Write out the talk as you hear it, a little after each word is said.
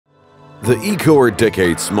The EcoR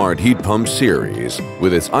Decade Smart Heat Pump Series,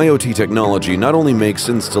 with its IoT technology, not only makes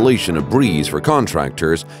installation a breeze for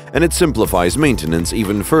contractors, and it simplifies maintenance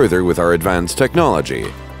even further with our advanced technology.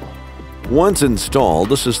 Once installed,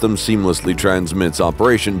 the system seamlessly transmits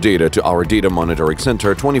operation data to our data monitoring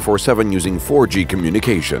center 24/7 using 4G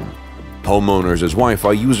communication. Homeowners'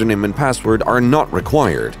 Wi-Fi username and password are not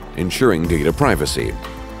required, ensuring data privacy.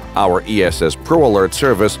 Our ESS Pro Alert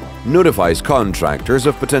service notifies contractors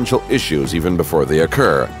of potential issues even before they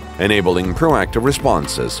occur, enabling proactive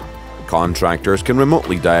responses. Contractors can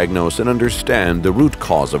remotely diagnose and understand the root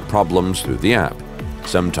cause of problems through the app,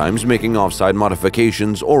 sometimes making off-site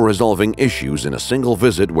modifications or resolving issues in a single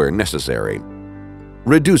visit where necessary.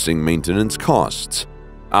 Reducing maintenance costs.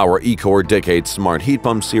 Our EcoR Decade Smart Heat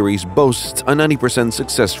Pump Series boasts a 90%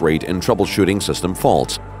 success rate in troubleshooting system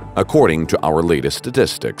faults, according to our latest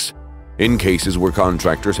statistics. In cases where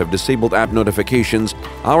contractors have disabled app notifications,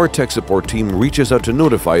 our tech support team reaches out to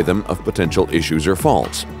notify them of potential issues or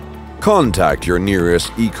faults. Contact your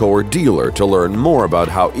nearest EcoR dealer to learn more about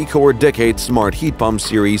how EcoR Decade Smart Heat Pump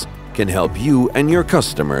Series can help you and your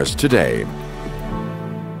customers today.